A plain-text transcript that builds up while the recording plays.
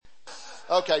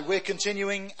Okay, we're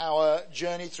continuing our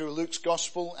journey through Luke's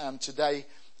Gospel, and today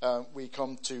we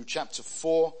come to chapter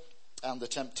 4 and the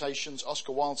temptations.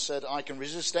 Oscar Wilde said, "I can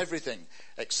resist everything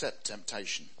except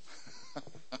temptation."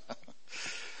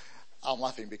 I'm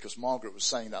laughing because Margaret was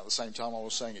saying that at the same time I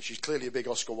was saying it. She's clearly a big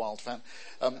Oscar Wilde fan.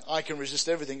 I can resist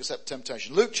everything except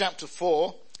temptation. Luke chapter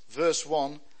 4, verse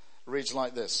 1 reads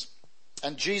like this.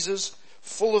 "And Jesus,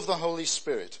 full of the Holy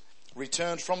Spirit,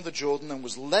 returned from the Jordan and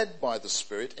was led by the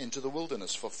Spirit into the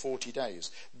wilderness for 40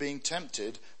 days, being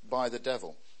tempted by the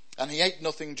devil. And he ate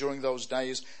nothing during those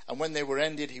days, and when they were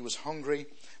ended, he was hungry.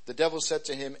 The devil said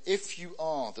to him, 'If you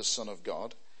are the Son of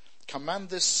God, command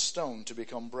this stone to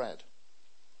become bread.'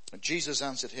 And Jesus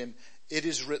answered him, 'It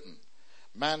is written,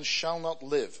 man shall not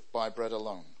live by bread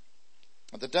alone.'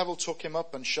 And the devil took him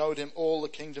up and showed him all the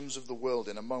kingdoms of the world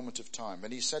in a moment of time.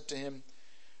 And he said to him,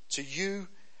 'To you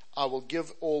I will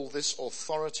give all this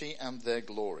authority and their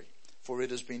glory, for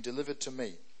it has been delivered to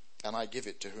me, and I give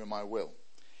it to whom I will.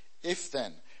 If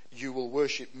then you will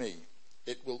worship me,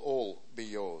 it will all be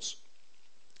yours.'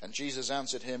 And Jesus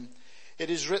answered him, 'It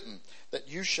is written that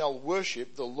you shall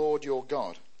worship the Lord your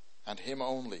God, and him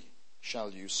only shall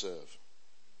you serve.'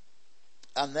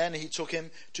 And then he took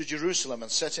him to Jerusalem and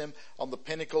set him on the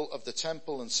pinnacle of the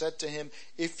temple and said to him,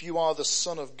 'If you are the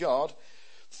Son of God,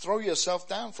 throw yourself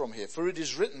down from here, for it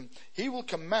is written, he will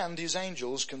command his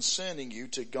angels concerning you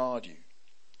to guard you.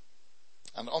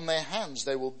 And on their hands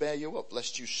they will bear you up,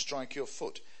 lest you strike your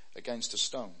foot against a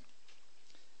stone.'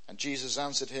 And Jesus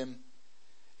answered him,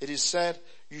 'It is said,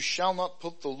 you shall not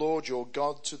put the Lord your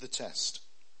God to the test.'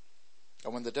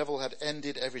 And when the devil had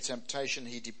ended every temptation,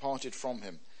 he departed from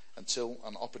him until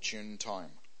an opportune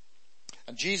time.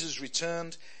 And Jesus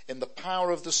returned in the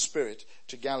power of the Spirit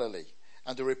to Galilee.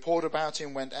 And the report about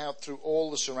him went out through all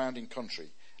the surrounding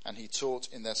country, and he taught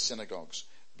in their synagogues,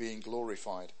 being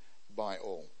glorified by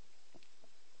all."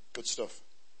 Good stuff.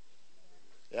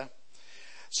 Yeah?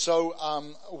 So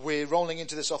we're rolling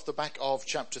into this off the back of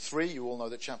chapter 3. You all know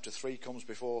that chapter 3 comes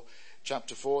before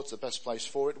chapter 4. It's the best place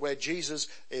for it, where Jesus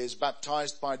is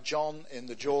baptized by John in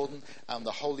the Jordan and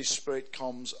the Holy Spirit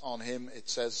comes on him. It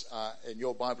says in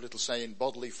your Bible it'll say in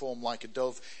bodily form like a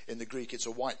dove. In the Greek it's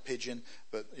a white pigeon,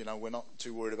 but you know we're not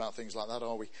too worried about things like that,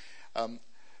 are we?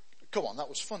 Come on, that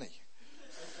was funny.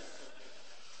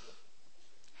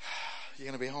 You're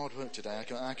going to be hard work today.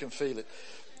 I can feel it.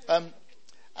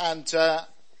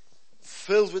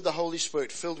 Filled with the Holy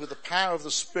Spirit, filled with the power of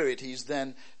the Spirit, he's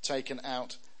then taken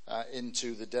out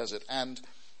into the desert. And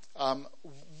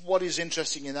what is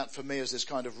interesting in that for me as this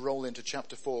kind of roll into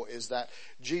chapter 4 is that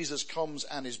Jesus comes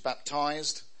and is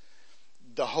baptized,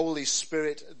 the Holy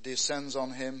Spirit descends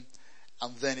on him,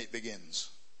 and then it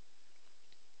begins.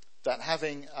 That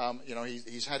having,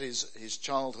 he's had his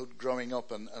childhood growing up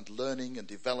and learning and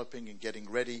developing and getting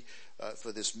ready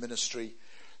for this ministry.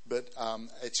 But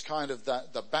it's kind of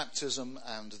that the baptism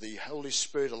and the Holy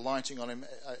Spirit alighting on him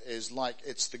is like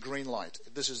it's the green light.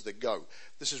 This is the go.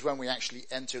 This is when we actually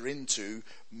enter into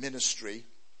ministry,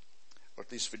 or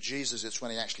at least for Jesus, it's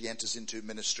when he actually enters into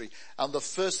ministry. And the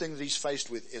first thing that he's faced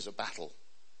with is a battle.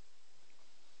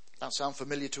 That sound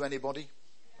familiar to anybody?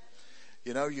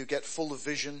 You know, you get full of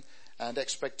vision and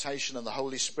expectation, and the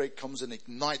Holy Spirit comes and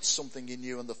ignites something in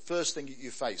you, and the first thing that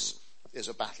you face is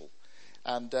a battle.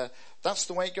 And that's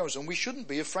the way it goes. And we shouldn't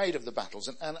be afraid of the battles.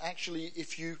 And actually,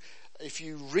 if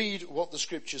you read what the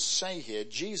scriptures say here,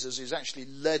 Jesus is actually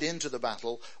led into the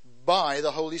battle by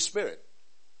the Holy Spirit.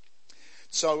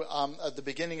 So at the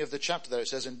beginning of the chapter there it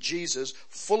says, "And Jesus,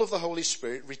 full of the Holy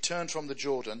Spirit, returned from the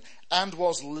Jordan and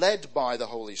was led by the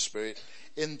Holy Spirit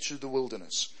into the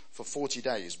wilderness for 40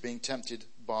 days, being tempted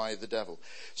by the devil."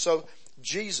 So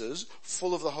Jesus,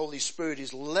 full of the Holy Spirit,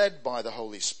 is led by the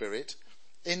Holy Spirit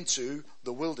into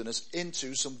the wilderness,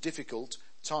 into some difficult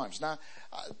times. Now,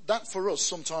 that for us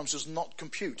sometimes does not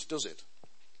compute, does it?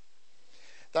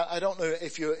 That I don't know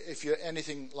if you're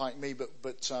anything like me,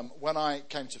 but when I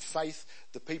came to faith,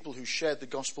 the people who shared the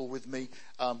gospel with me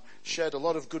shared a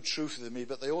lot of good truth with me,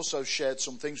 but they also shared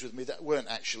some things with me that weren't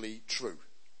actually true.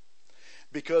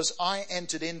 Because I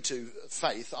entered into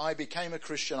faith, I became a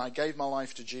Christian, I gave my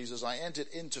life to Jesus, I entered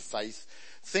into faith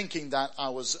thinking that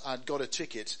I'd got a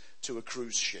ticket to a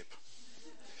cruise ship.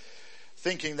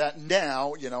 Thinking that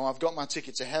now, I've got my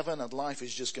ticket to heaven and life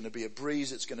is just going to be a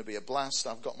breeze, it's going to be a blast,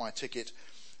 I've got my ticket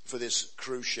for this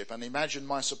cruise ship. And imagine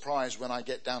my surprise when I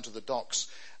get down to the docks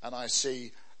and I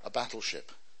see a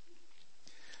battleship.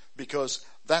 Because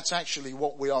that's actually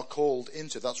what we are called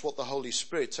into. That's what the Holy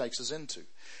Spirit takes us into.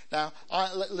 Now,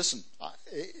 listen,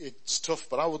 it's tough,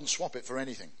 but I wouldn't swap it for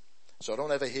anything. So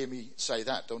don't ever hear me say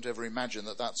that. Don't ever imagine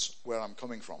that that's where I'm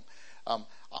coming from.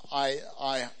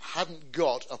 I hadn't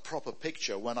got a proper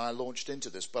picture when I launched into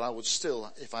this, but I would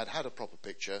still, if I'd had a proper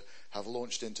picture, have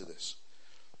launched into this.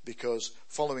 Because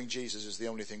following Jesus is the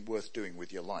only thing worth doing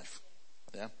with your life.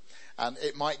 Yeah? And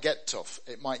it might get tough.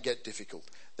 It might get difficult.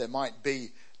 There might be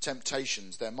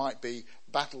temptations. There might be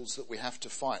battles that we have to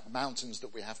fight, mountains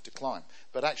that we have to climb.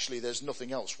 But actually there's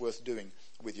nothing else worth doing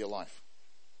with your life.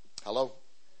 Hello?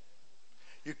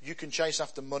 You can chase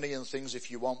after money and things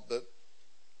if you want, but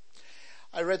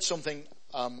I read something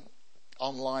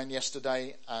online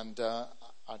yesterday, and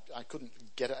I couldn't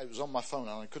get it. It was on my phone,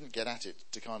 and I couldn't get at it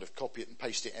to kind of copy it and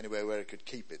paste it anywhere where I could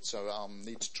keep it. So I'll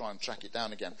need to try and track it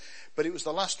down again. But it was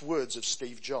the last words of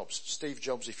Steve Jobs. Steve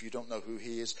Jobs, if you don't know who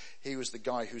he is, he was the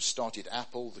guy who started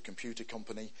Apple, the computer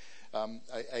company,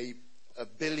 a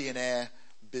billionaire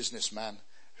businessman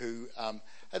who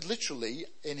had literally,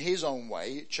 in his own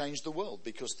way, changed the world,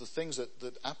 because the things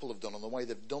that Apple have done and the way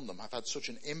they've done them have had such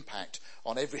an impact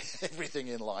on everything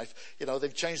in life. You know,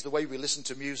 they've changed the way we listen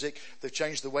to music. They've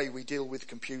changed the way we deal with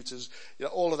computers. You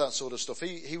know, all of that sort of stuff.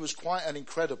 He was quite an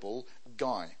incredible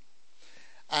guy.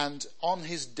 And on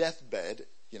his deathbed,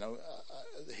 you know,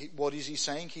 what is he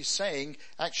saying? He's saying,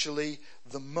 actually,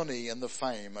 the money and the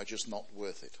fame are just not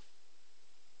worth it.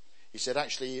 He said,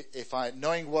 actually,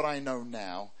 knowing what I know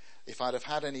now, if I'd have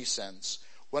had any sense,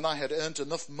 when I had earned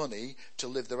enough money to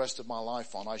live the rest of my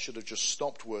life on, I should have just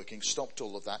stopped working, stopped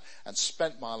all of that, and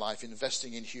spent my life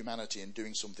investing in humanity and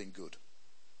doing something good.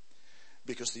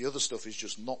 Because the other stuff is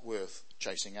just not worth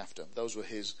chasing after. Those were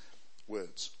his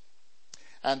words.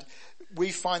 And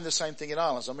we find the same thing in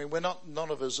Ireland. I mean,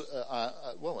 none of us,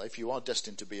 well, if you are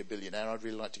destined to be a billionaire, I'd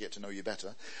really like to get to know you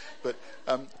better. But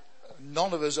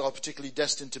none of us are particularly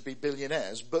destined to be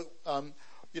billionaires. But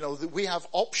you know, we have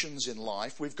options in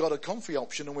life. We've got a comfy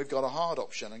option and we've got a hard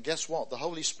option. And guess what? The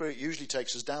Holy Spirit usually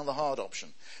takes us down the hard option,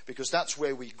 because that's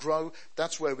where we grow.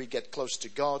 That's where we get close to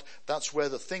God. That's where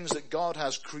the things that God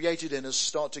has created in us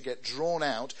start to get drawn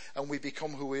out and we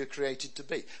become who we are created to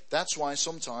be. That's why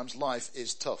sometimes life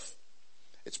is tough.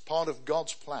 It's part of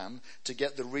God's plan to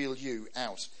get the real you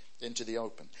out into the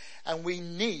open. And we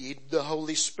need the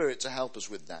Holy Spirit to help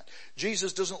us with that.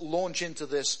 Jesus doesn't launch into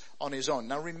this on his own.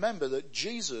 Now remember that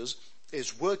Jesus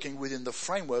is working within the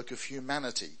framework of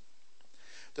humanity.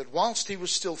 That whilst he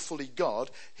was still fully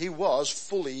God, he was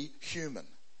fully human.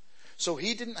 So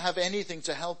he didn't have anything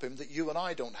to help him that you and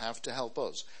I don't have to help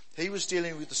us. He was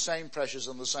dealing with the same pressures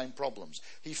and the same problems.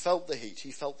 He felt the heat.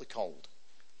 He felt the cold.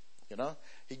 You know,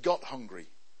 he got hungry.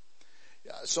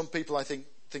 Some people, I think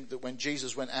that when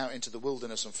Jesus went out into the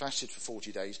wilderness and fasted for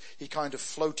 40 days, he kind of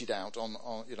floated out on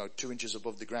 2 inches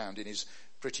above the ground in his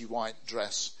pretty white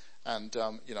dress. And,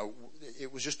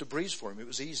 it was just a breeze for him. It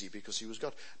was easy because he was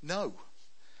God. No.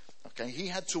 Okay. He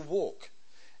had to walk,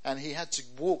 and he had to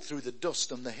walk through the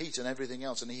dust and the heat and everything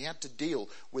else. And he had to deal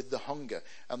with the hunger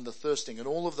and the thirsting and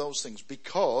all of those things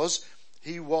because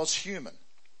he was human.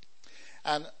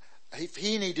 And if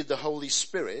he needed the Holy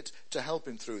Spirit to help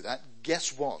him through that,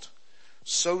 guess what?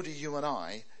 So do you and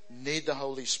I need the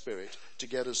Holy Spirit to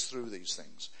get us through these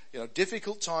things. You know,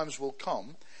 difficult times will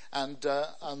come, and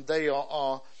they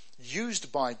are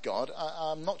used by God.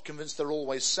 I'm not convinced they're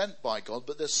always sent by God,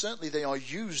 but they are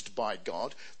used by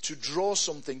God to draw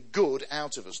something good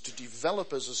out of us, to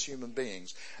develop us as human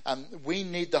beings. And we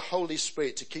need the Holy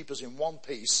Spirit to keep us in one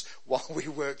piece while we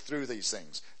work through these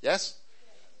things. Yes?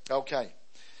 Okay.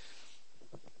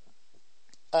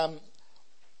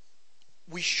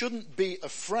 We shouldn't be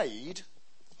afraid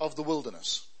of the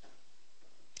wilderness,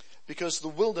 because the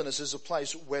wilderness is a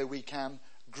place where we can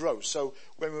grow. So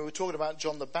when we were talking about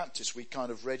John the Baptist, we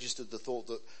kind of registered the thought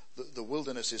that the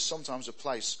wilderness is sometimes a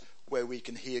place where we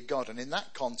can hear God. And in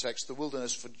that context, the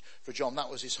wilderness for John, that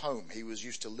was his home. He was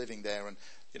used to living there, and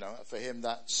for him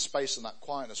that space and that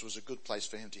quietness was a good place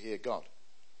for him to hear God.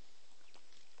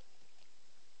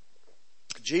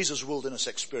 Jesus' wilderness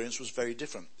experience was very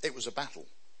different. It was a battle.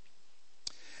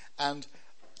 And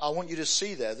I want you to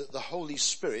see there that the Holy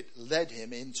Spirit led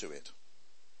him into it.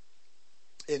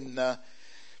 In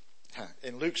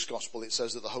Luke's gospel, it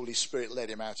says that the Holy Spirit led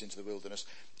him out into the wilderness.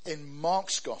 In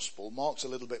Mark's gospel, Mark's a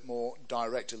little bit more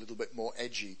direct, a little bit more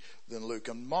edgy than Luke.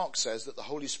 And Mark says that the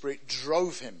Holy Spirit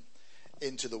drove him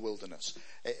into the wilderness.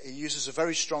 He uses a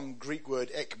very strong Greek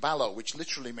word, ekbalo, which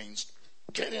literally means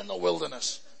get in the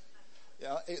wilderness.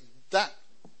 That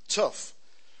tough.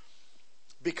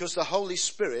 Because the Holy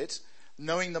Spirit,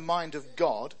 knowing the mind of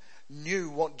God, knew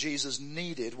what Jesus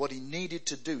needed, what he needed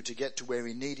to do to get to where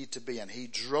he needed to be. And he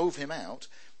drove him out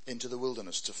into the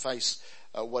wilderness to face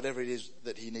whatever it is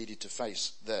that he needed to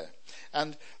face there.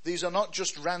 And these are not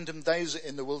just random days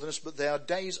in the wilderness, but they are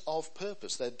days of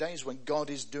purpose. They're days when God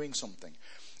is doing something.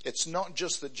 It's not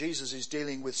just that Jesus is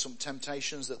dealing with some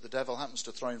temptations that the devil happens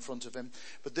to throw in front of him,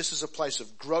 but this is a place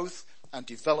of growth and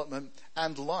development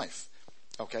and life.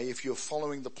 Okay, if you're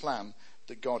following the plan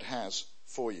that God has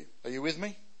for you. Are you with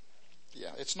me?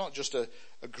 Yeah, it's not just a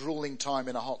grueling time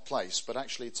in a hot place, but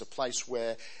actually it's a place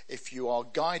where if you are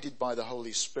guided by the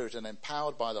Holy Spirit and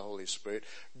empowered by the Holy Spirit,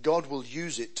 God will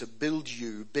use it to build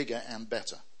you bigger and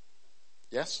better.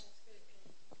 Yes?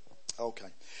 Okay.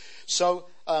 So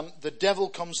the devil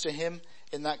comes to him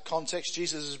in that context.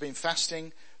 Jesus has been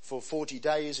fasting for 40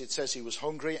 days. It says he was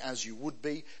hungry, as you would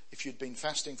be if you'd been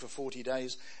fasting for 40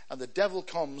 days. And the devil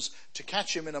comes to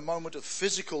catch him in a moment of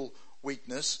physical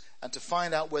weakness and to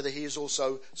find out whether he is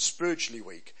also spiritually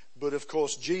weak. But of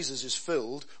course, Jesus is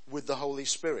filled with the Holy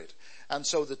Spirit. And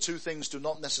so the two things do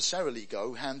not necessarily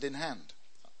go hand in hand.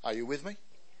 Are you with me?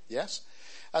 Yes?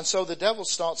 And so the devil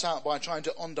starts out by trying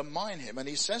to undermine him, and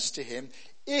he says to him,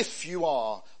 if you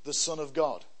are the Son of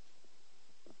God.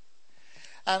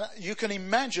 And you can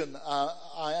imagine,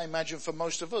 I imagine for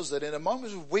most of us, that in a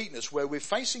moment of weakness where we're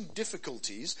facing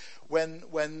difficulties,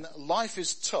 when life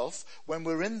is tough, when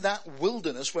we're in that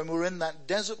wilderness, when we're in that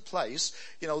desert place,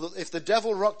 you know, if the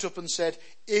devil rocked up and said,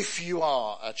 if you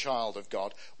are a child of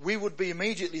God, we would be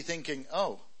immediately thinking,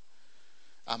 oh,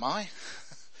 am I?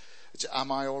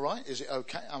 Am I all right? Is it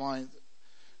okay?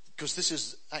 Because this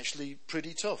is actually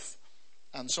pretty tough.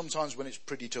 And sometimes when it's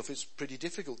pretty tough, it's pretty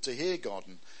difficult to hear God.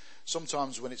 And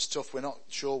sometimes when it's tough, we're not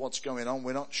sure what's going on.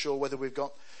 We're not sure whether we've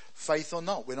got faith or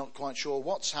not. We're not quite sure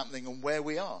what's happening and where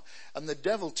we are. And the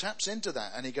devil taps into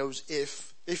that and he goes,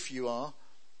 if you are.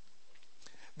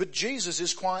 But Jesus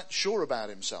is quite sure about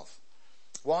himself.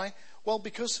 Why? Well,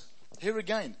 because here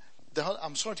again,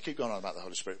 I'm sorry to keep going on about the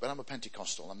Holy Spirit, but I'm a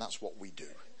Pentecostal and that's what we do.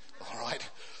 All right.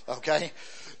 Okay.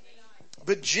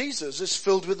 But Jesus is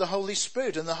filled with the Holy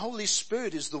Spirit, and the Holy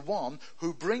Spirit is the one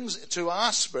who brings to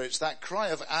our spirits that cry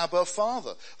of Abba,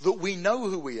 Father, that we know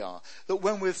who we are, that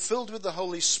when we're filled with the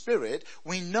Holy Spirit,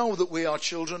 we know that we are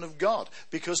children of God,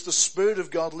 because the Spirit of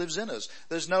God lives in us.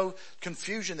 There's no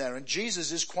confusion there, and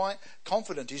Jesus is quite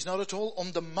confident. He's not at all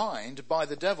undermined by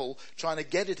the devil trying to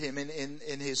get at him in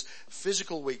his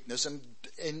physical weakness and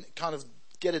in kind of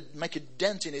make a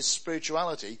dent in his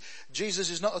spirituality. Jesus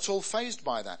is not at all fazed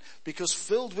by that, because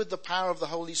filled with the power of the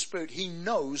Holy Spirit, he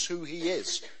knows who he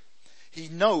is. He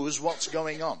knows what's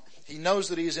going on. He knows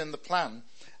that he's in the plan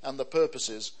and the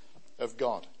purposes of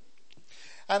God.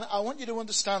 And I want you to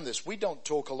understand this. We don't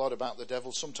talk a lot about the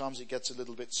devil. Sometimes it gets a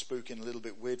little bit spooky and a little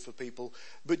bit weird for people.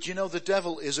 But you know, the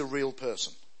devil is a real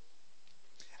person.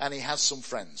 And he has some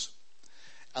friends.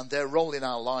 And their role in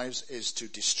our lives is to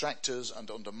distract us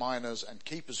and undermine us and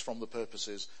keep us from the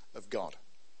purposes of God.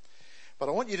 But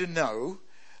I want you to know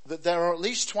that there are at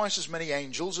least twice as many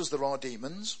angels as there are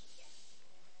demons.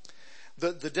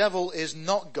 That the devil is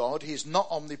not God. He's not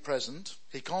omnipresent.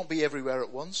 He can't be everywhere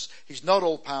at once. He's not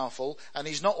all powerful, and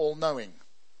he's not all knowing.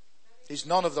 He's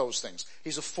none of those things.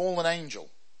 He's a fallen angel.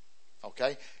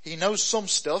 Okay? He knows some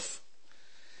stuff,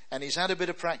 and he's had a bit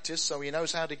of practice, so he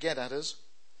knows how to get at us.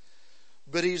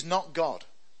 But he's not God.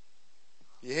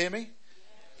 You hear me?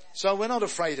 So we're not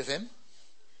afraid of him,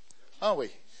 are we?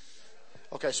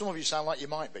 Okay, some of you sound like you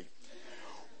might be.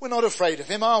 We're not afraid of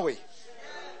him, are we?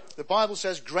 The Bible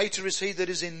says, greater is he that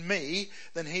is in me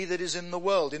than he that is in the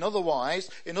world. In other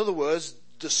words,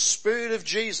 the Spirit of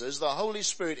Jesus, the Holy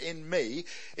Spirit in me,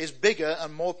 is bigger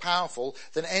and more powerful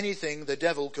than anything the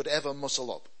devil could ever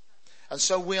muscle up. And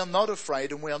so we are not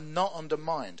afraid and we are not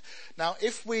undermined. Now,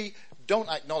 if we don't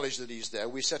acknowledge that he's there,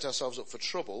 we set ourselves up for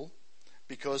trouble,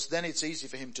 because then it's easy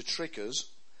for him to trick us,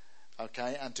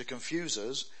 okay, and to confuse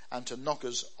us and to knock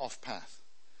us off path.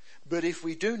 But if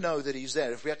we do know that he's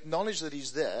there, if we acknowledge that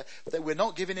he's there, that we're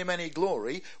not giving him any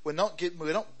glory, we're not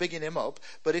bigging him up,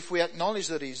 but if we acknowledge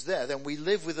that he's there, then we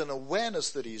live with an awareness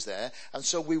that he's there, and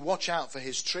so we watch out for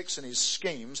his tricks and his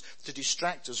schemes to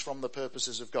distract us from the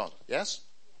purposes of God. Yes?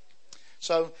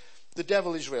 So, the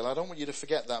devil is real. I don't want you to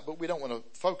forget that, but we don't want to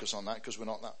focus on that because we're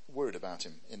not that worried about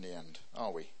him in the end,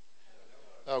 are we?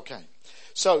 Okay.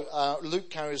 So,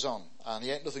 Luke carries on. And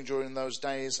he ate nothing during those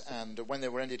days, and when they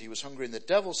were ended, he was hungry. And the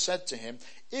devil said to him,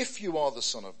 if you are the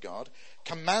Son of God,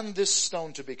 command this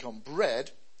stone to become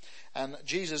bread. And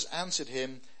Jesus answered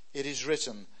him, it is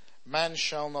written, man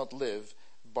shall not live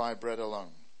by bread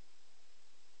alone.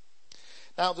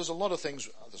 Now, there's a lot of things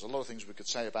we could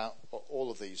say about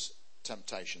all of these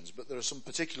temptations, but there are some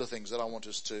particular things that I want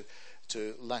us to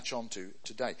to latch onto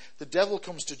today. The devil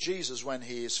comes to Jesus when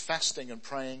he is fasting and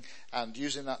praying and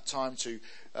using that time to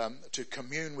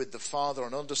commune with the Father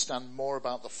and understand more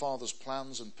about the Father's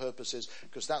plans and purposes,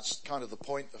 because that's kind of the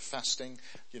point of fasting,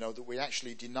 that we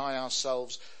actually deny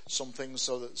ourselves some things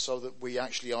so that we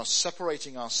actually are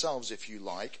separating ourselves, if you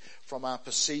like, from our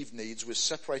perceived needs. We're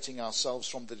separating ourselves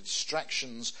from the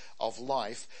distractions of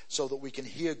life so that we can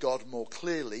hear God more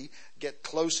clearly, get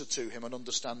closer to him and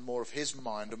understand more of his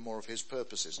mind and more of his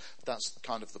purposes. That's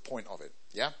kind of the point of it.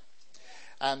 Yeah?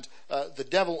 And the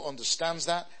devil understands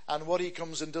that, and what he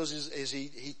comes and does is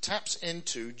he taps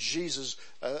into Jesus'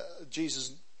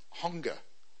 hunger.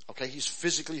 Okay, he's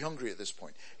physically hungry at this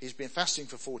point. He's been fasting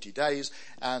for 40 days,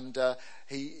 and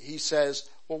he says,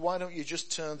 well, why don't you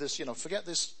just turn this, forget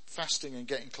this fasting and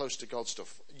getting close to God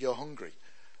stuff. You're hungry.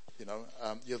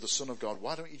 You're the Son of God.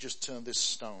 Why don't you just turn this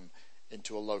stone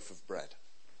into a loaf of bread?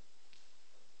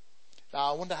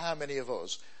 Now, I wonder how many of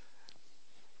us,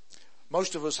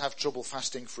 most of us have trouble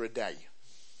fasting for a day.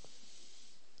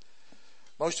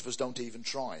 Most of us don't even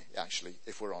try, actually,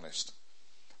 if we're honest.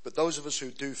 But those of us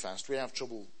who do fast, we have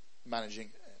trouble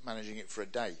managing it for a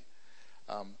day,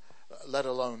 let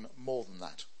alone more than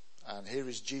that. And here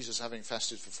is Jesus having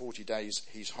fasted for 40 days.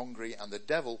 He's hungry, and the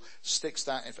devil sticks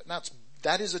that in.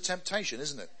 That is a temptation,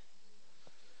 isn't it?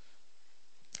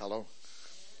 Hello?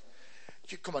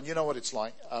 Come on, you know what it's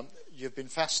like. You've been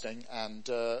fasting, and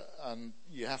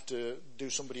you have to do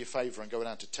somebody a favour and go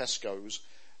down to Tesco's,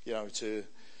 to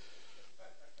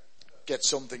get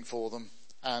something for them.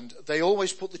 And they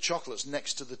always put the chocolates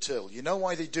next to the till. You know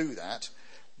why they do that?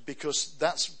 Because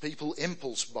that's people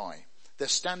impulse buy. They're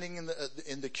standing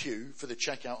in the queue for the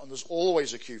checkout, and there's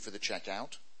always a queue for the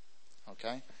checkout.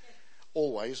 Okay?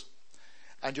 Always.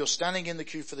 And you're standing in the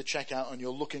queue for the checkout, and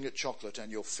you're looking at chocolate,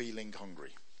 and you're feeling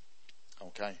hungry.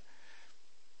 Okay?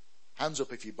 Hands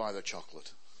up if you buy the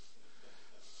chocolate.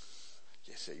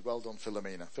 You see, well done,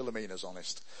 Philomena. Philomena's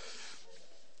honest.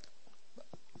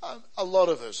 A lot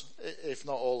of us, if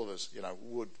not all of us,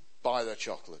 would buy the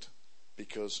chocolate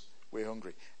because we're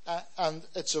hungry. And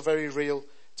it's a very real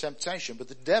temptation. But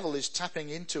the devil is tapping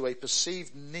into a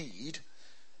perceived need,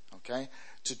 okay,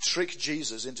 to trick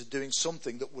Jesus into doing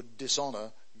something that would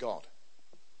dishonor God.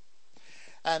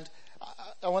 And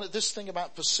this thing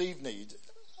about perceived need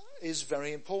is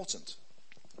very important,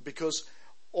 because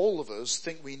all of us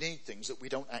think we need things that we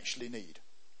don't actually need.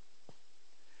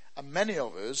 And many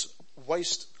of us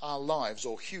waste our lives,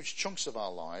 or huge chunks of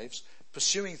our lives,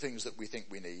 pursuing things that we think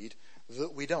we need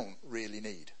that we don't really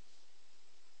need.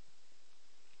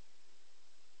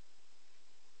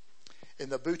 In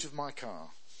the boot of my car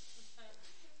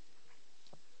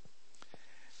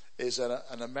is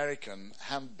an American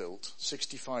hand-built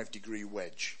 65-degree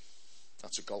wedge.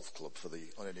 That's a golf club for the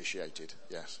uninitiated,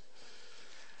 yes.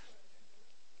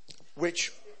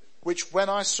 Which when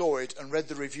I saw it and read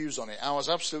the reviews on it, I was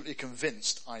absolutely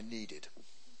convinced I needed.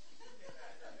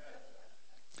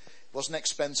 It wasn't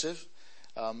expensive,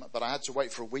 but I had to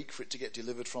wait for a week for it to get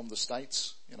delivered from the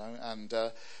States, and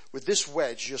with this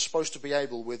wedge, you're supposed to be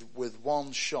able, with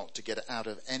one shot, to get it out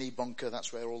of any bunker.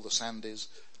 That's where all the sand is.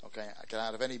 Okay, get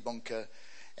out of any bunker,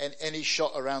 and any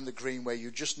shot around the green where you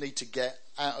just need to get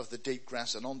out of the deep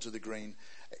grass and onto the green.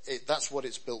 That's what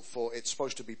it's built for. It's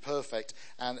supposed to be perfect,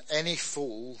 and any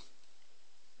fool,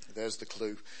 there's the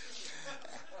clue,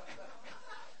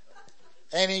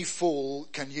 any fool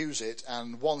can use it,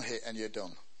 and one hit and you're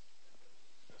done.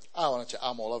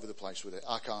 I'm all over the place with it.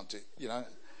 I can't do,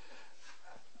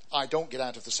 I don't get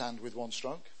out of the sand with one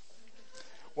stroke.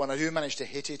 When I do manage to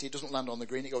hit it, it doesn't land on the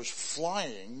green. It goes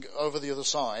flying over the other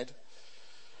side.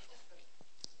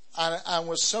 And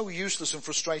was so useless and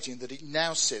frustrating that it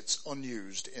now sits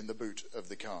unused in the boot of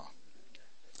the car.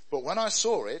 But when I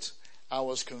saw it, I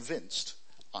was convinced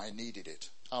I needed it.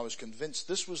 I was convinced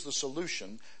this was the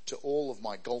solution to all of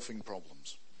my golfing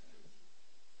problems.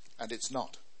 And it's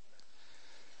not.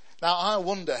 Now, I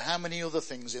wonder how many other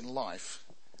things in life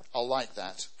are like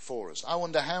that for us. I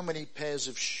wonder how many pairs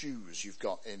of shoes you've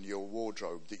got in your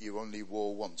wardrobe that you only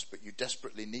wore once, but you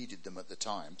desperately needed them at the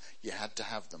time. You had to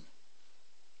have them.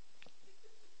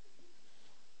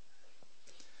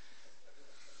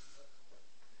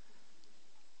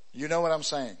 You know what I'm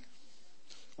saying?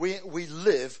 We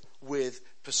live with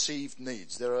perceived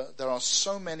needs. There are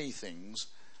so many things,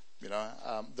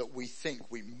 that we think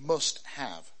we must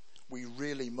have. We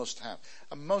really must have.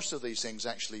 And most of these things,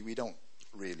 actually, we don't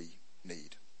really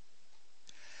need.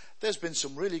 There's been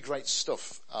some really great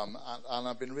stuff, and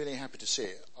I've been really happy to see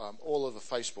it all over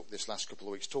Facebook this last couple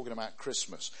of weeks, talking about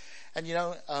Christmas. And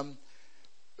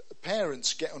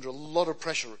parents get under a lot of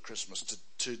pressure at Christmas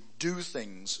to do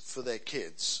things for their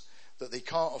kids that they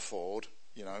can't afford,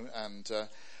 and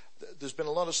there's been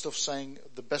a lot of stuff saying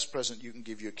the best present you can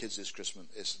give your kids this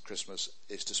Christmas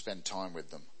is to spend time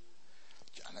with them.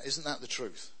 And isn't that the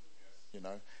truth?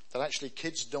 That actually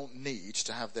kids don't need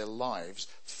to have their lives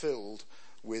filled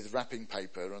with wrapping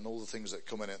paper and all the things that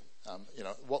come in it.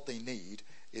 What they need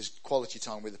is quality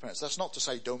time with the parents. That's not to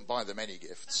say don't buy them any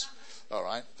gifts. All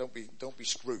right. Don't be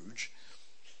Scrooge.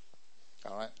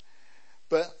 All right.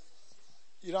 But,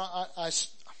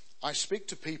 I speak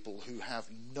to people who have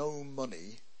no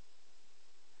money,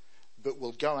 but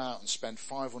will go out and spend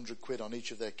 500 quid on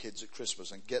each of their kids at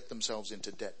Christmas and get themselves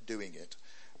into debt doing it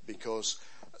because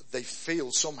they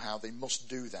feel somehow they must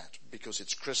do that because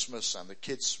it's Christmas and the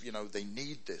kids, they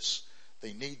need this.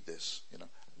 They need this,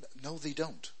 No, they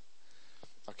don't.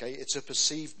 Okay. It's a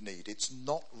perceived need. It's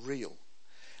not real.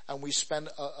 And we spend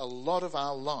a lot of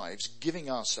our lives giving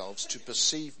ourselves to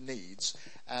perceived needs,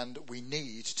 and we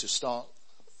need to start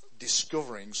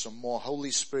discovering some more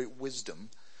Holy Spirit wisdom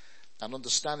and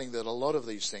understanding that a lot of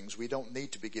these things we don't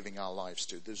need to be giving our lives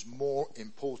to. There's more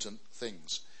important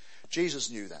things.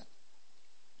 Jesus knew that.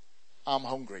 I'm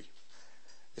hungry.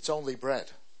 It's only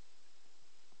bread.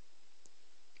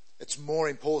 It's more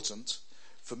important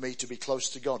for me to be close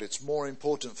to God. It's more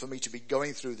important for me to be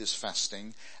going through this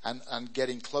fasting and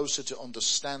getting closer to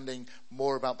understanding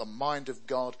more about the mind of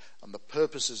God and the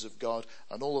purposes of God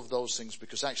and all of those things,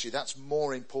 because actually that's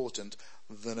more important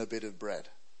than a bit of bread.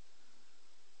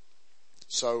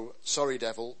 So, sorry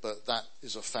devil, but that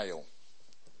is a fail.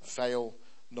 Fail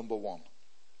number one.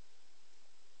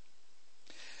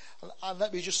 And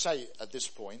let me just say at this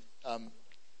point,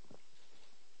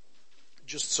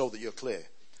 just so that you're clear,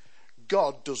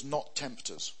 God does not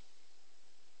tempt us.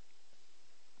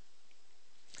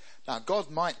 Now, God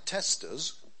might test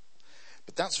us,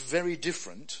 but that's very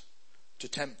different to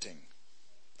tempting.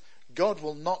 God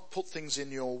will not put things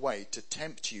in your way to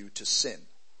tempt you to sin.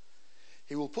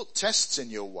 He will put tests in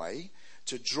your way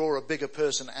to draw a bigger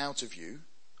person out of you,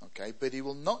 okay, but he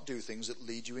will not do things that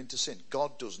lead you into sin.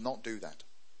 God does not do that.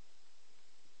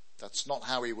 That's not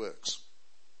how he works.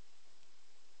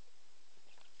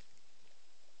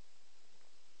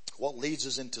 What leads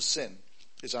us into sin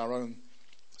is our own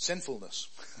sinfulness,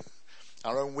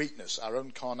 our own weakness, our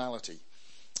own carnality,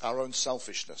 our own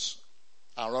selfishness,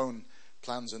 our own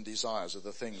plans and desires are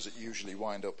the things that usually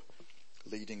wind up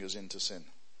leading us into sin.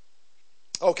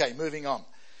 Okay, moving on.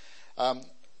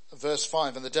 Verse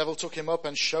 5, and the devil took him up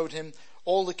and showed him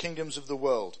all the kingdoms of the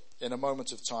world in a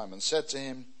moment of time and said to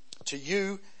him, to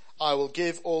you I will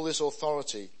give all this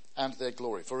authority and their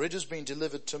glory, for it has been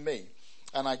delivered to me,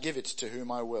 and I give it to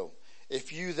whom I will.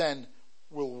 If you then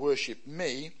will worship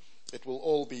me, it will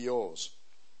all be yours.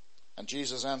 And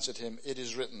Jesus answered him, it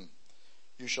is written,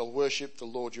 you shall worship the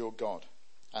Lord your God,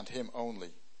 and him only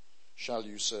shall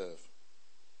you serve.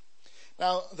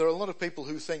 Now, there are a lot of people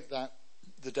who think that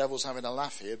the devil's having a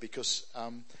laugh here because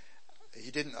he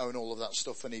didn't own all of that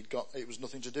stuff and it was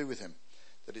nothing to do with him.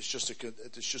 That it's just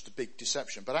a big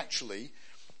deception. But actually,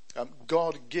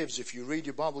 God gives, if you read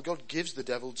your Bible, God gives the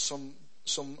devil some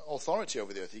authority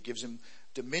over the earth. He gives him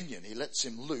dominion. He lets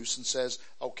him loose and says,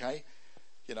 okay,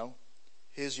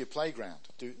 here's your playground.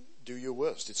 Do your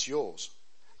worst. It's yours.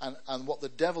 And what the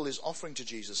devil is offering to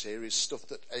Jesus here is stuff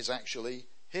that is actually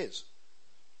his.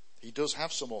 He does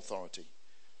have some authority.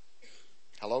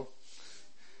 Hello?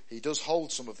 He does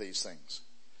hold some of these things.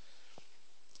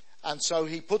 And so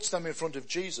he puts them in front of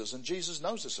Jesus, and Jesus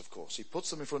knows this, of course. He puts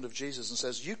them in front of Jesus and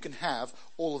says, you can have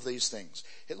all of these things.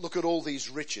 Look at all these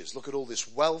riches. Look at all this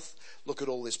wealth. Look at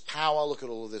all this power. Look at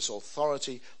all of this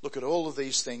authority. Look at all of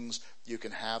these things you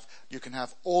can have. You can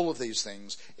have all of these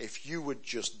things if you would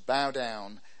just bow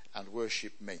down and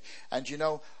worship me. And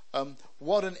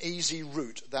what an easy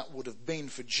route that would have been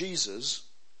for Jesus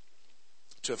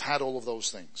to have had all of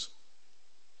those things.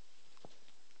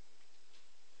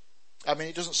 I mean,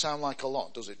 it doesn't sound like a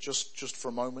lot, does it? Just for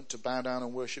a moment to bow down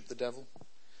and worship the devil.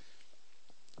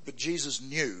 But Jesus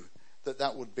knew that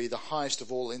that would be the highest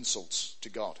of all insults to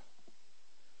God.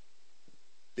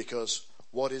 Because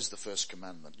what is the first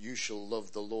commandment? You shall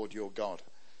love the Lord your God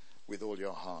with all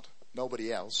your heart.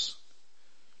 Nobody else.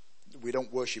 We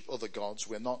don't worship other gods.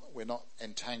 We're not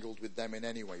entangled with them in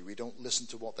any way. We don't listen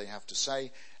to what they have to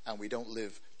say, and we don't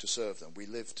live to serve them. We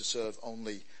live to serve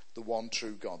only the one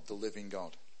true God, the living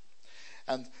God.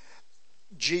 And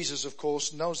Jesus, of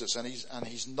course, knows this, and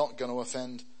he's not going to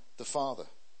offend the Father.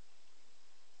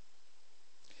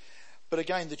 But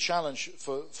again, the challenge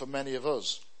for many of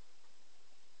us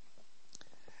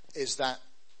is that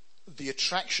the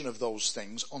attraction of those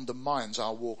things undermines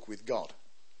our walk with God.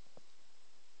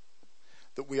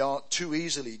 that we are too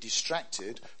easily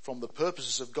distracted from the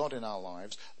purposes of God in our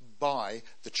lives by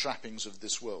the trappings of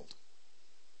this world.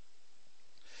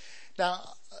 Now,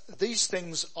 these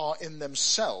things are in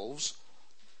themselves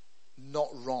not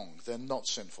wrong. They're not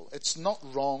sinful. It's not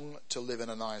wrong to live in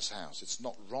a nice house. It's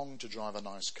not wrong to drive a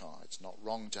nice car. It's not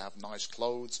wrong to have nice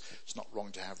clothes. It's not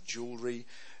wrong to have jewelry.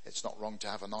 It's not wrong to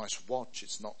have a nice watch.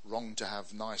 It's not wrong to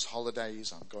have nice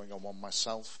holidays. I'm going on one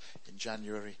myself in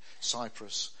January.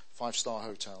 Cyprus, 5-star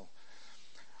hotel,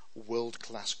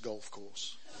 world-class golf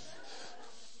course.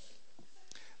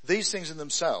 These things in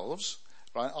themselves,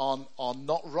 right, are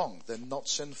not wrong. They're not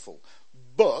sinful.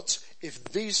 But if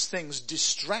these things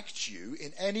distract you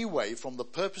in any way from the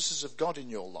purposes of God in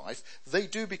your life, they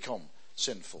do become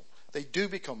sinful. They do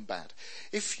become bad.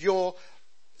 If your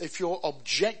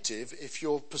objective, if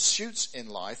your pursuits in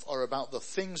life are about the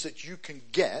things that you can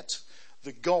get,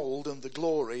 the gold and the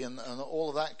glory and all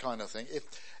of that kind of thing,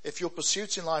 if your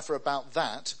pursuits in life are about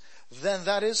that, then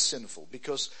that is sinful,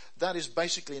 because that is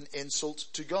basically an insult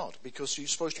to God, because you're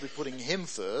supposed to be putting him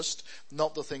first,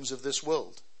 not the things of this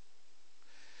world.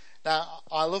 Now,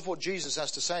 I love what Jesus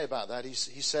has to say about that. He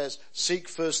says, seek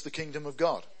first the kingdom of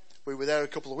God. We were there a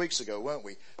couple of weeks ago, weren't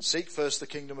we? Seek first the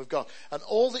kingdom of God. And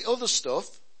all the other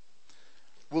stuff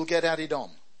will get added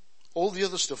on. All the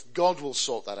other stuff, God will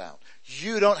sort that out.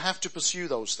 You don't have to pursue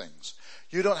those things.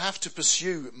 You don't have to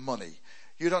pursue money.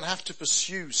 You don't have to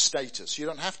pursue status. You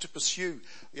don't have to pursue,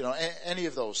 any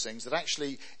of those things. That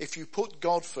actually, if you put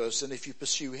God first and if you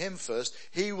pursue him first,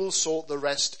 he will sort the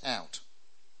rest out.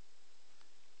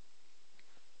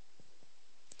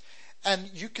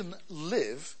 And you can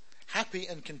live happy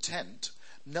and content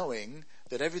knowing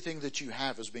that everything that you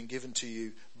have has been given to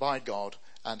you by God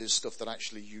and is stuff that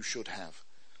actually you should have.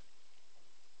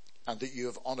 And that you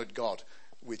have honored God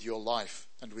with your life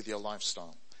and with your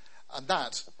lifestyle. And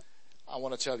that, I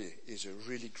want to tell you, is a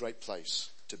really great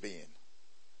place to be in.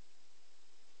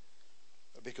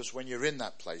 Because when you're in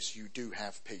that place, you do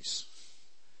have peace.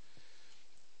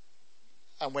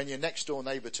 And when your next door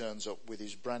neighbour turns up with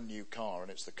his brand new car, and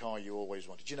it's the car you always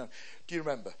wanted. Do you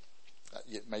remember?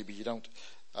 Maybe you don't.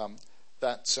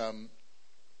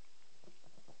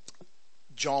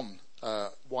 John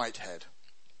Whitehead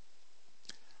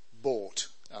bought,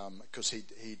 because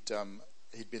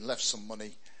he'd been left some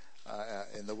money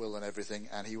in the will and everything,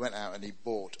 and he went out and he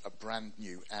bought a brand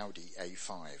new Audi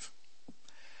A5.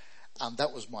 And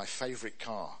that was my favourite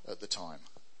car at the time.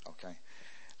 Okay.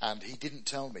 And he didn't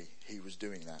tell me he was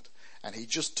doing that. And he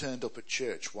just turned up at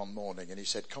church one morning and he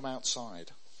said, come outside.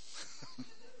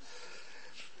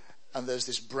 And there's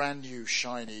this brand new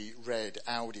shiny red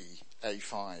Audi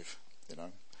A5,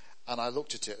 And I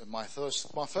looked at it and my first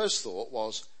thought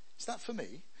was, is that for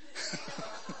me?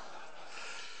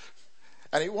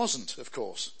 And it wasn't, of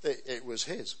course. It was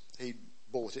his. He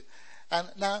bought it. And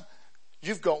now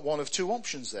you've got one of two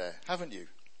options there, haven't you?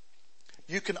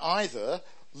 You can either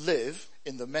live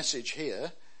in the message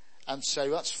here and say,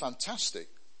 that's fantastic.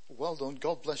 Well done.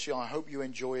 God bless you. I hope you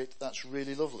enjoy it. That's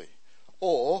really lovely.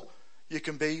 Or you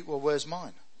can be, well, where's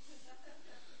mine?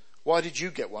 Why did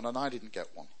you get one and I didn't get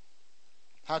one?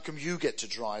 How come you get to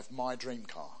drive my dream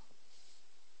car?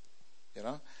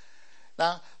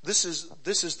 Now, this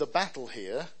is the battle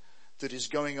here that is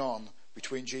going on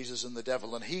between Jesus and the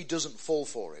devil, and he doesn't fall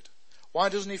for it. Why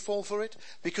doesn't he fall for it?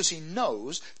 Because he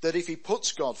knows that if he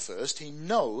puts God first, he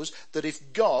knows that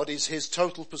if God is his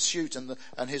total pursuit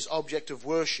and his object of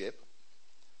worship,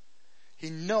 he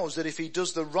knows that if he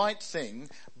does the right thing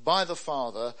by the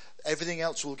Father, everything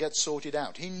else will get sorted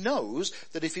out. He knows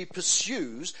that if he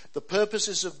pursues the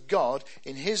purposes of God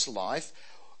in his life,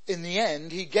 in the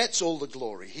end, he gets all the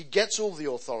glory. He gets all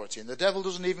the authority, and the devil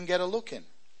doesn't even get a look in.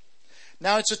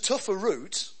 Now, it's a tougher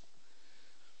route.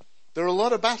 There are a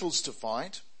lot of battles to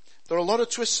fight. There are a lot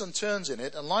of twists and turns in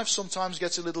it, and life sometimes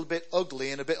gets a little bit ugly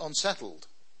and a bit unsettled.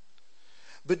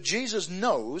 But Jesus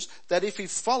knows that if he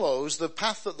follows the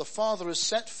path that the Father has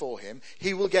set for him,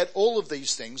 he will get all of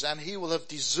these things, and he will have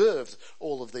deserved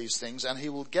all of these things, and he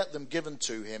will get them given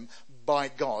to him by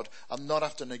God and not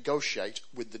have to negotiate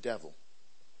with the devil.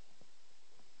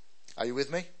 Are you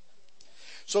with me?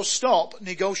 So stop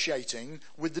negotiating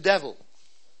with the devil.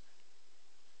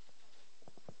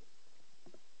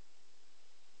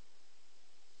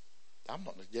 I'm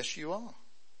not. Yes, you are.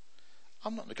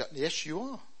 I'm not. Yes, you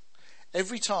are.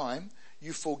 Every time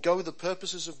you forego the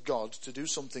purposes of God to do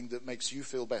something that makes you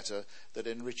feel better, that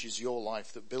enriches your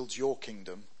life, that builds your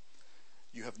kingdom,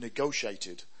 you have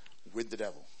negotiated with the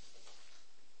devil.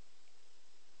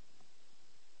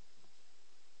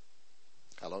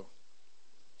 Hello?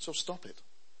 So stop it.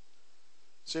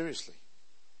 Seriously.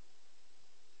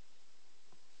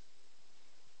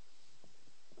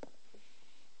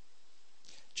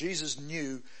 Jesus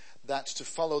knew that to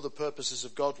follow the purposes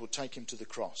of God would take him to the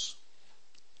cross.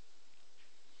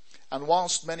 And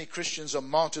whilst many Christians are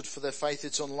martyred for their faith,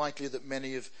 it's unlikely that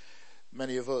many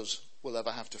of us will ever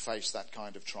have to face that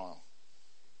kind of trial.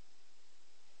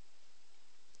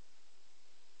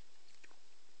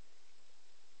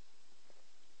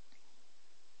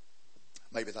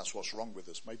 Maybe that's what's wrong with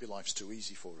us. Maybe life's too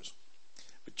easy for us.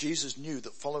 But Jesus knew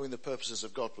that following the purposes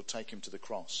of God would take him to the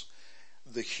cross.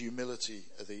 The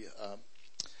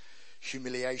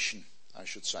humiliation, I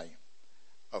should say,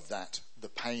 of that, the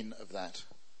pain of that.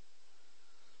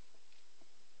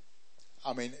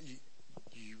 I mean,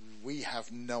 we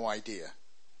have no idea.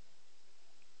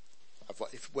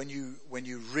 When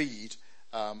you read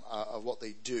of what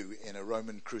they do in a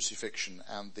Roman crucifixion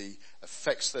and the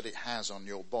effects that it has on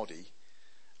your body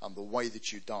and the way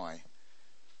that you die,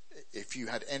 if you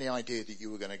had any idea that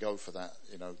you were going to go for that,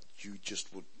 you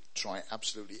just would try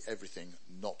absolutely everything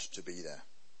not to be there,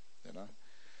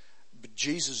 But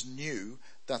Jesus knew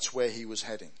that's where he was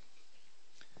heading.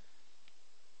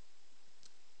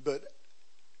 But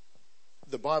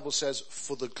the Bible says,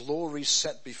 for the glory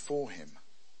set before him,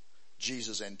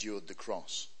 Jesus endured the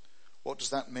cross. What does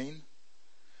that mean?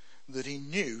 That he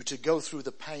knew to go through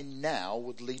the pain now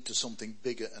would lead to something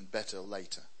bigger and better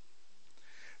later.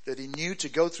 That he knew to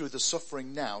go through the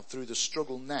suffering now, through the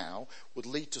struggle now, would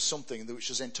lead to something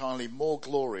which is entirely more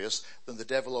glorious than the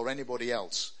devil or anybody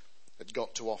else had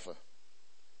got to offer.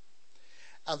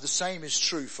 And the same is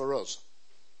true for us.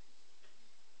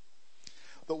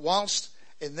 That whilst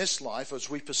in this life, as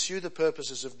we pursue the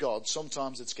purposes of God,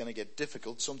 sometimes it's going to get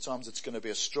difficult, sometimes it's going to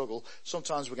be a struggle,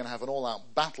 sometimes we're going to have an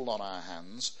all-out battle on our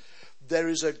hands, there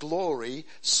is a glory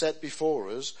set before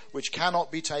us which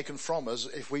cannot be taken from us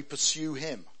if we pursue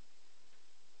him.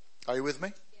 Are you with me?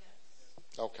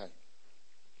 Yes. Okay.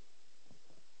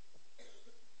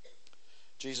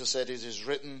 Jesus said, it is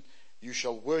written, you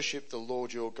shall worship the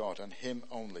Lord your God, and him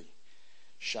only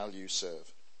shall you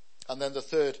serve. And then the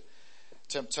third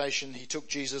temptation, he took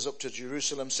Jesus up to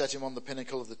Jerusalem, set him on the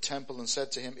pinnacle of the temple, and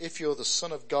said to him, if you're the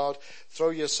Son of God,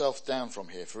 throw yourself down from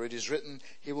here, for it is written,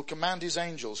 he will command his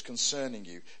angels concerning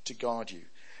you to guard you,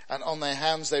 and on their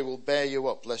hands they will bear you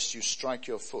up, lest you strike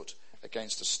your foot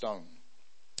against a stone.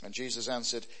 And Jesus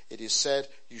answered, it is said,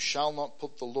 you shall not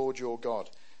put the Lord your God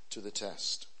to the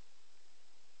test.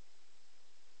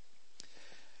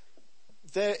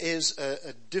 There is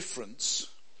a difference,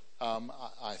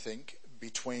 I think,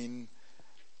 between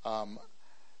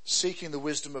seeking the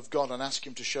wisdom of God and ask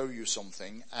him to show you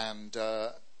something and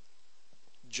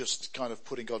just kind of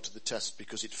putting God to the test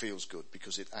because it feels good,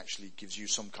 because it actually gives you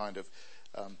some kind of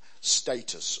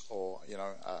status or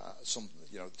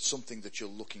something that you're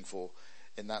looking for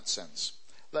in that sense.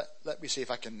 Let me see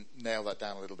if I can nail that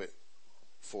down a little bit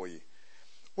for you.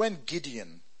 When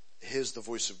Gideon hears the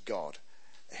voice of God,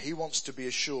 he wants to be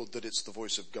assured that it's the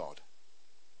voice of God.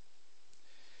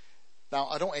 Now,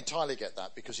 I don't entirely get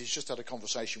that because he's just had a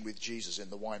conversation with Jesus in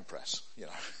the wine press,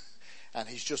 and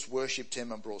he's just worshipped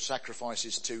him and brought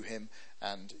sacrifices to him,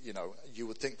 and, you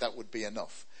would think that would be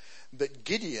enough. But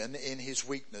Gideon, in his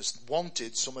weakness,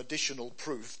 wanted some additional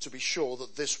proof to be sure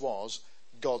that this was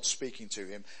God speaking to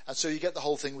him. And so you get the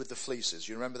whole thing with the fleeces.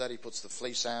 You remember that? He puts the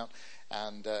fleece out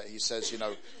and he says,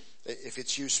 if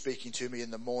it's you speaking to me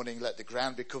in the morning, let the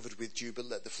ground be covered with dew, but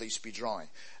let the fleece be dry.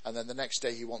 And then the next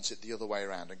day he wants it the other way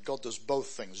around. And God does both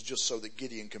things just so that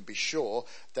Gideon can be sure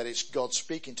that it's God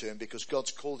speaking to him, because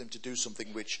God's called him to do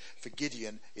something which for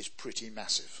Gideon is pretty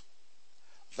massive.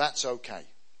 That's okay.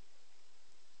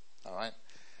 All right.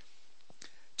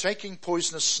 Taking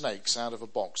poisonous snakes out of a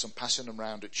box and passing them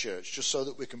around at church just so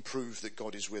that we can prove that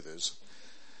God is with us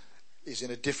is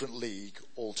in a different league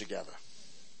altogether.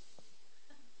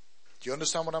 Do you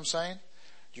understand what I'm saying?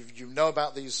 You know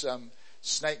about these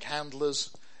snake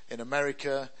handlers in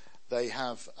America. They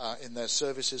have, in their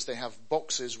services, they have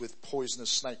boxes with poisonous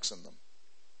snakes in them.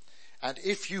 And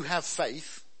if you have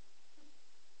faith,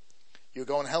 you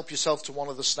go and help yourself to one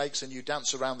of the snakes and you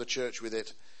dance around the church with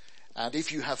it. And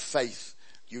if you have faith,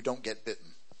 you don't get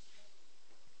bitten.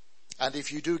 And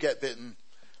if you do get bitten,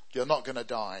 you're not going to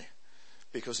die,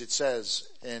 because it says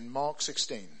in Mark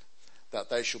 16 that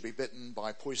they shall be bitten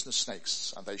by poisonous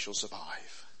snakes and they shall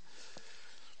survive.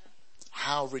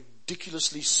 How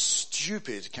ridiculously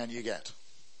stupid can you get?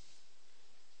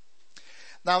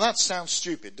 Now that sounds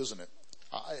stupid, doesn't it?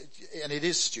 And it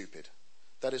is stupid.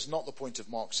 That is not the point of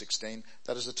Mark 16.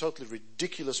 That is a totally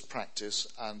ridiculous practice,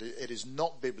 and it is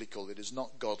not biblical. It is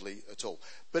not godly at all.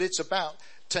 But it's about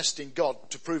testing God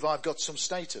to prove I've got some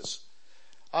status.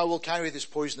 I will carry this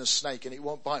poisonous snake and it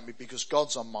won't bite me because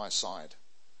God's on my side.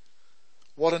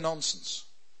 What a nonsense.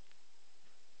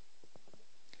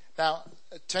 Now,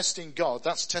 testing God,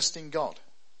 that's testing God.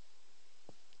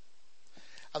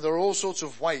 And there are all sorts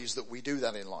of ways that we do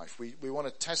that in life. We want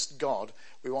to test God.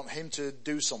 We want him to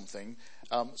do something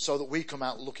so that we come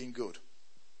out looking good.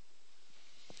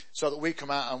 So that we come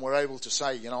out and we're able to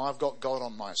say, I've got God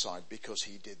on my side because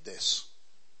he did this.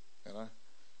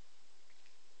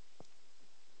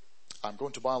 I'm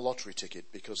going to buy a lottery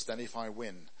ticket because then if I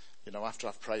win, after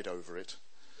I've prayed over it,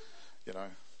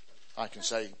 I can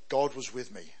say, God was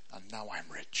with me and now I'm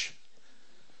rich.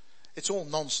 It's all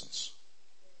nonsense.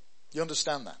 You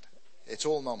understand that? It's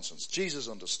all nonsense. Jesus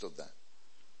understood that.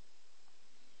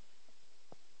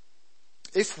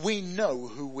 If we know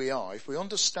who we are, if we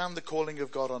understand the calling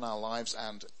of God on our lives,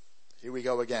 and here we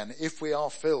go again, if we are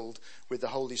filled with the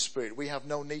Holy Spirit, we have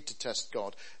no need to test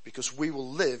God because we will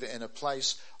live in a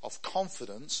place of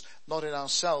confidence, not in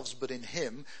ourselves but in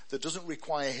him, that doesn't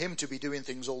require him to be doing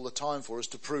things all the time for us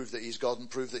to prove that he's God and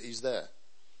prove that he's there.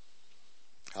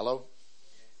 Hello?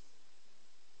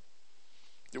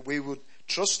 That we would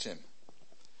trust him.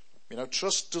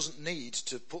 Trust doesn't need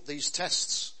to put these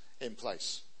tests in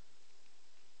place.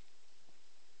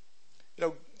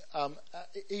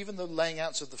 Even the laying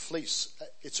out of the fleece,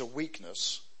 it's a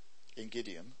weakness in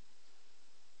Gideon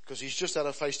because he's just had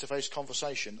a face-to-face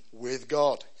conversation with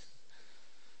God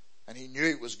and he knew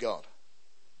it was God.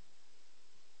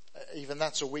 Even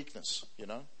that's a weakness,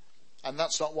 and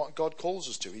that's not what God calls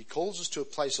us to. He calls us to a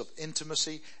place of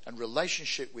intimacy and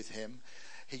relationship with him.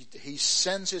 He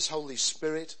sends his Holy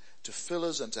Spirit to fill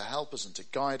us and to help us and to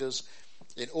guide us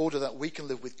in order that we can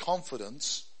live with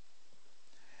confidence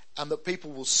and that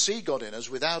people will see God in us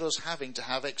without us having to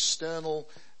have external,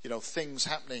 things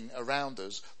happening around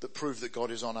us that prove that God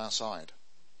is on our side.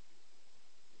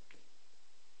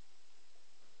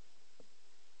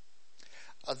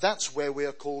 And that's where we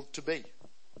are called to be.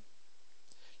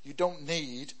 You don't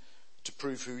need to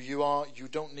prove who you are. You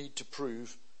don't need to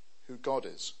prove who God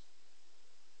is.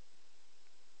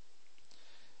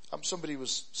 Somebody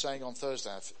was saying on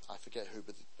Thursday, I forget who,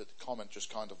 but the comment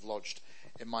just kind of lodged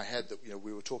in my head that,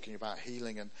 we were talking about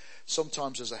healing, and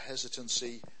sometimes there's a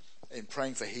hesitancy in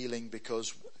praying for healing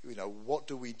because, what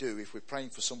do we do if we're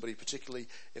praying for somebody, particularly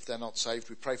if they're not saved,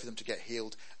 we pray for them to get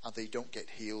healed and they don't get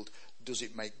healed. Does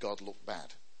it make God look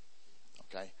bad?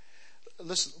 Okay.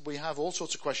 Listen, we have all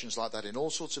sorts of questions like that in all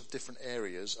sorts of different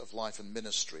areas of life and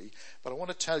ministry, but I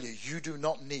want to tell you, you do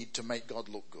not need to make God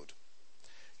look good.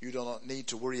 You do not need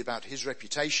to worry about his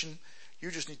reputation.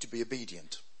 You just need to be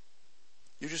obedient.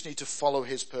 You just need to follow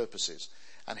his purposes,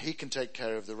 and he can take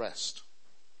care of the rest.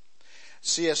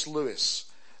 C.S. Lewis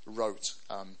wrote,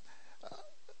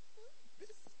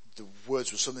 the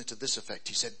words were something to this effect.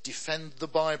 He said, defend the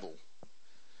Bible.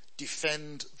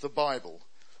 Defend the Bible.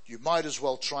 You might as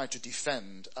well try to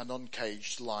defend an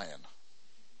uncaged lion.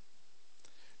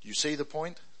 You see the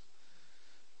point?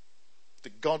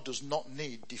 That God does not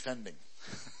need defending.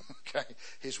 Okay?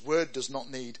 His word does not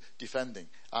need defending.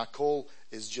 Our call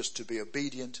is just to be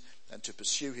obedient and to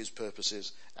pursue his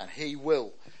purposes, and he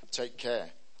will take care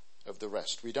of the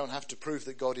rest. We don't have to prove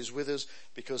that God is with us,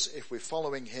 because if we're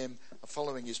following him and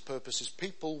following his purposes,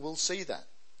 people will see that.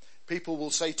 People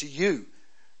will say to you,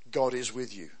 God is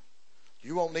with you.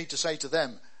 You won't need to say to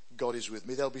them, God is with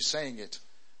me. They'll be saying it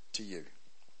to you.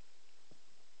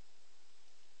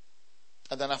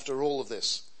 And then after all of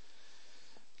this,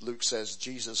 Luke says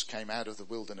Jesus came out of the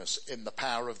wilderness in the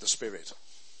power of the Spirit.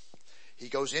 He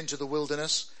goes into the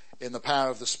wilderness in the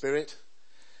power of the Spirit.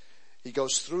 He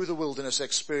goes through the wilderness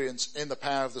experience in the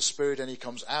power of the Spirit, and he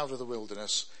comes out of the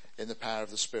wilderness in the power of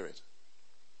the Spirit.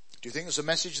 Do you think there's a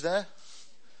message there?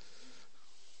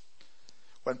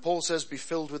 When Paul says be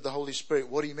filled with the Holy Spirit,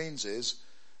 what he means is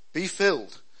be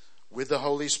filled with the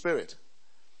Holy Spirit,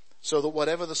 so that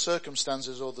whatever the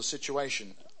circumstances or the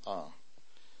situation are,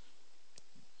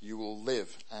 you will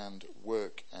live and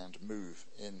work and move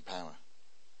in power.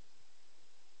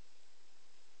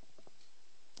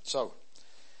 So,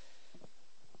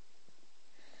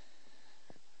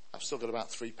 I've still got about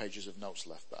 3 pages of notes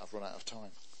left, but I've run out of time.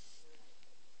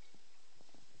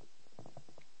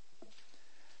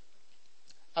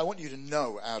 I want you to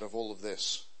know out of all of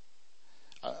this,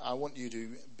 I want you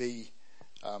to be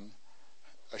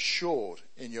assured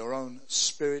in your own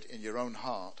spirit, in your own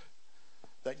heart,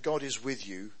 that God is with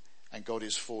you and God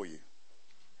is for you.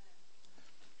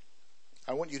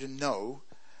 I want you to know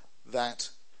that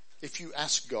if you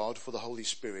ask God for the Holy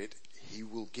Spirit, he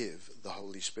will give the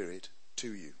Holy Spirit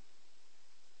to you.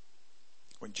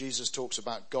 When Jesus talks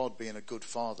about God being a good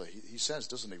father, he says,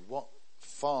 doesn't he, what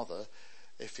father,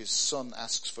 if his son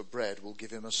asks for bread, will give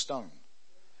him a stone?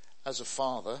 As a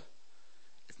father,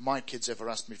 if my kids ever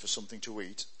asked me for something to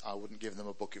eat, I wouldn't give them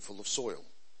a bucket full of soil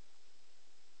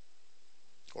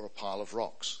or a pile of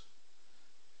rocks.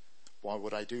 Why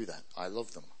would I do that? I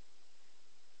love them.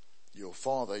 Your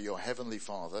Father, your Heavenly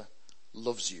Father,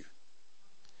 loves you.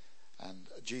 And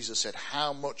Jesus said,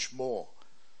 how much more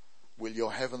will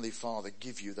your Heavenly Father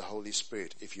give you the Holy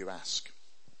Spirit if you ask?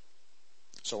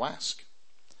 So ask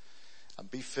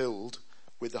and be filled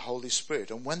with the Holy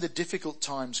Spirit. And when the difficult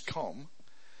times come,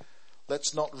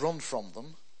 let's not run from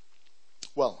them.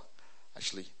 Well,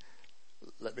 actually,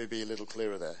 let me be a little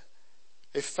clearer there.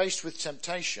 If faced with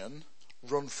temptation,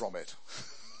 run from it.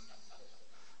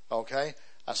 Okay?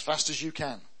 As fast as you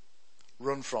can.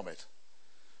 Run from it.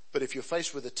 But if you're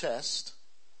faced with a test,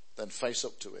 then face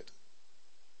up to it.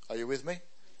 Are you with me?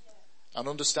 And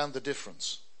understand the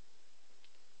difference.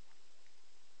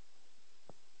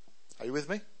 Are you with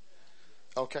me?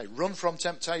 Okay, run from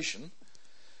temptation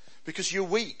because you're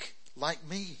weak, like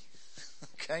me.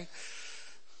 Okay?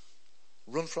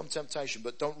 Run from temptation,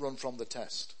 but don't run from the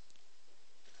test.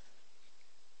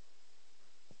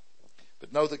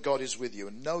 But know that God is with you,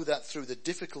 and know that through the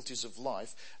difficulties of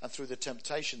life and through the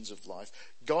temptations of life,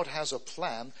 God has a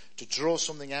plan to draw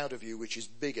something out of you which is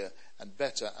bigger and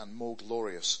better and more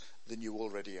glorious than you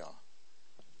already are.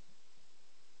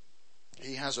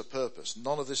 He has a purpose.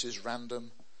 None of this is random.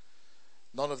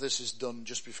 None of this is done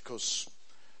just because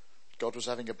God was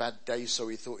having a bad day, so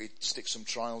he thought he'd stick some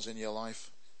trials in your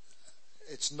life.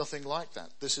 It's nothing like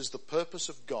that. This is the purpose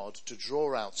of God to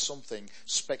draw out something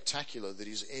spectacular that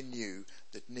is in you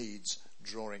that needs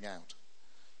drawing out.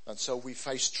 And so we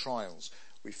face trials,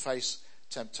 we face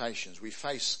temptations, we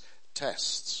face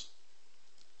tests.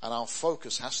 And our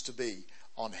focus has to be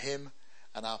on him,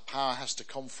 and our power has to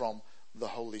come from the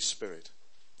Holy Spirit.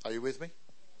 Are you with me?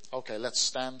 Okay, let's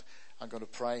stand. I'm going to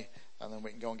pray, and then we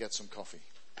can go and get some coffee.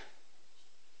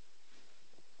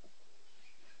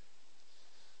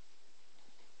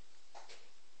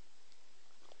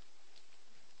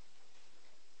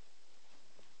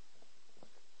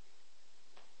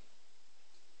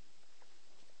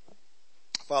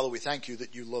 Father, we thank you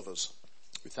that you love us.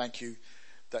 We thank you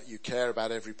that you care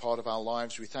about every part of our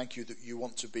lives. We thank you that you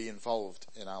want to be involved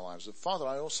in our lives. And Father,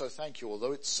 I also thank you,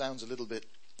 although it sounds a little bit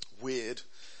weird,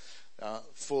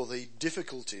 for the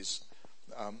difficulties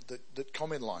that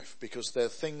come in life, because they're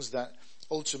things that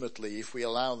ultimately, if we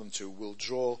allow them to, will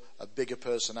draw a bigger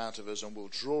person out of us and will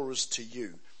draw us to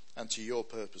you and to your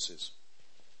purposes.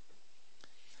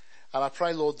 And I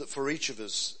pray, Lord, that for each of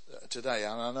us today,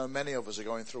 and I know many of us are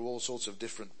going through all sorts of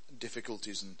different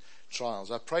difficulties and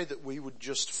trials, I pray that we would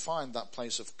just find that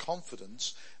place of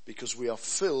confidence because we are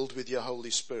filled with your Holy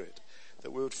Spirit.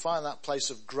 That we would find that place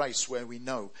of grace where we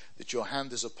know that your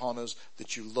hand is upon us,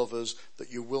 that you love us,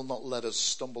 that you will not let us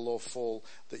stumble or fall,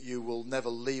 that you will never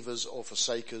leave us or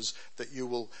forsake us, that you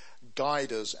will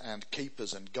guide us and keep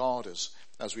us and guard us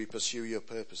as we pursue your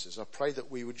purposes. I pray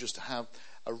that we would just have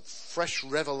a fresh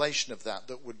revelation of that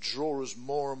would draw us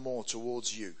more and more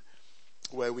towards you,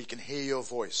 where we can hear your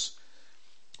voice,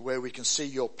 where we can see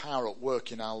your power at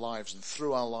work in our lives and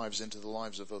through our lives into the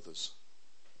lives of others.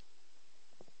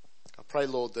 I pray,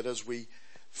 Lord, that as we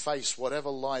face whatever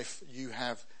life you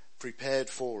have prepared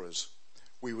for us,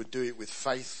 we would do it with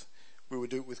faith, we would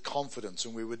do it with confidence,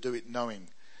 and we would do it knowing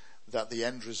that the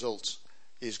end result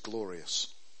is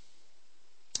glorious.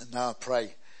 And now I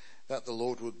pray that the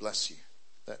Lord would bless you,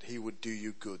 that he would do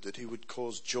you good, that he would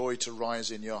cause joy to rise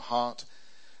in your heart,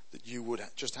 that you would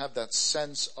just have that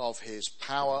sense of his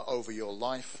power over your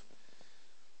life,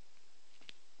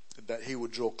 that he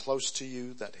would draw close to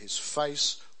you, that his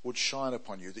face would shine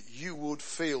upon you, that you would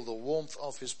feel the warmth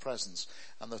of his presence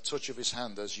and the touch of his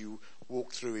hand as you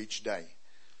walk through each day.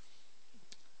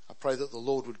 I pray that the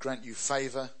Lord would grant you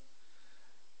favor.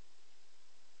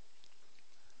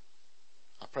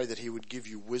 I pray that he would give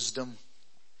you wisdom.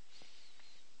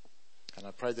 And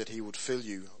I pray that he would fill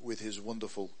you with his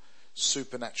wonderful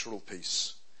supernatural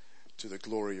peace to the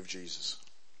glory of Jesus.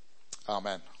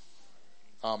 Amen.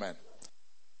 Amen.